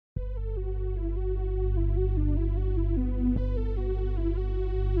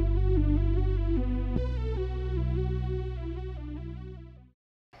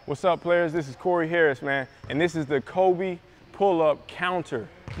What's up, players? This is Corey Harris, man, and this is the Kobe pull-up counter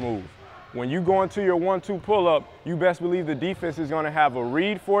move. When you go into your 1-2 pull-up, you best believe the defense is gonna have a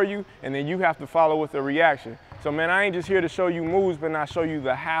read for you, and then you have to follow with a reaction. So, man, I ain't just here to show you moves, but I show you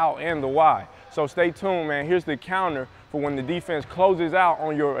the how and the why. So stay tuned, man. Here's the counter for when the defense closes out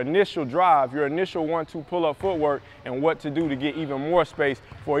on your initial drive, your initial 1-2 pull-up footwork, and what to do to get even more space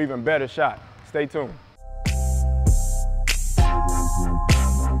for an even better shot. Stay tuned.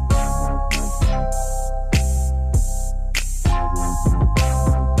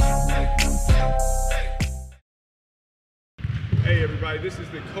 Hey everybody, this is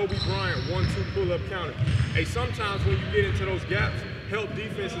the Kobe Bryant 1-2 pull-up counter. Hey, sometimes when you get into those gaps, help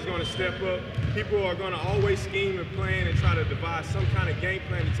defense is gonna step up. People are gonna always scheme and plan and try to devise some kind of game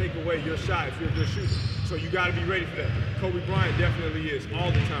plan to take away your shot if you're a good shooter. So you gotta be ready for that. Kobe Bryant definitely is,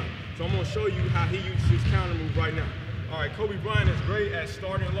 all the time. So I'm gonna show you how he uses his counter move right now. All right, Kobe Bryant is great at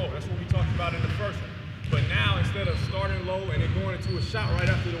starting low. That's what we talked about in the first one. But now, instead of starting low and then going into a shot right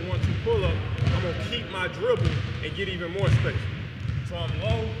after the 1-2 pull-up, I'm gonna keep my dribble and get even more space. So I'm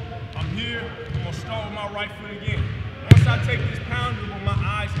low, I'm here, I'm gonna start with my right foot again. Once I take this pound dribble, my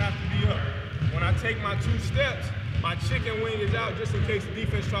eyes have to be up. When I take my 2 steps, my chicken wing is out just in case the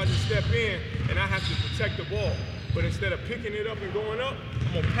defense tries to step in and I have to protect the ball. But instead of picking it up and going up,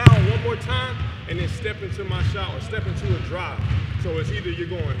 I'm gonna pound one more time and then step into my shot or step into a drive. So it's either you're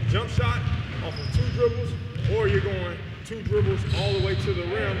going jump shot off of 2 dribbles, or you're going 2 dribbles all the way to the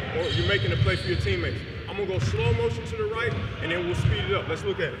rim, or you're making a play for your teammates. I'm gonna go slow motion to the right, and then we'll speed it up. Let's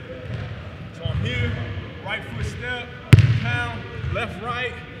look at it. So I'm here, right foot step, pound, left,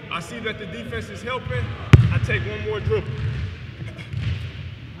 right. I see that the defense is helping. I take one more dribble.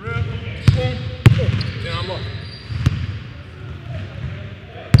 Rip, boom, boom. Then I'm up.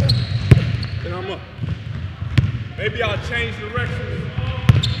 Then I'm up. Maybe I'll change direction.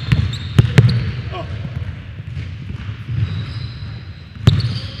 Up.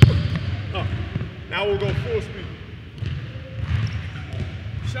 Up. Now we'll go full speed.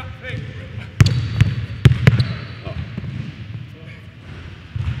 Shot, hey. Up.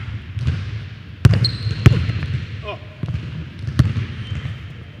 Up.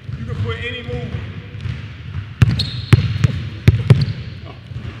 You can put any move. Up.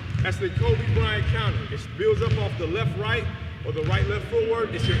 That's the Kobe Bryant counter. It builds up off the left-right or the right-left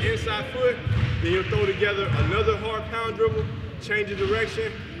footwork. It's your inside foot. Then you'll throw together another hard pound dribble, change the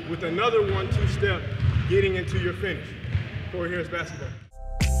direction with another 1-2 step, getting into your finish. Corey Harris basketball.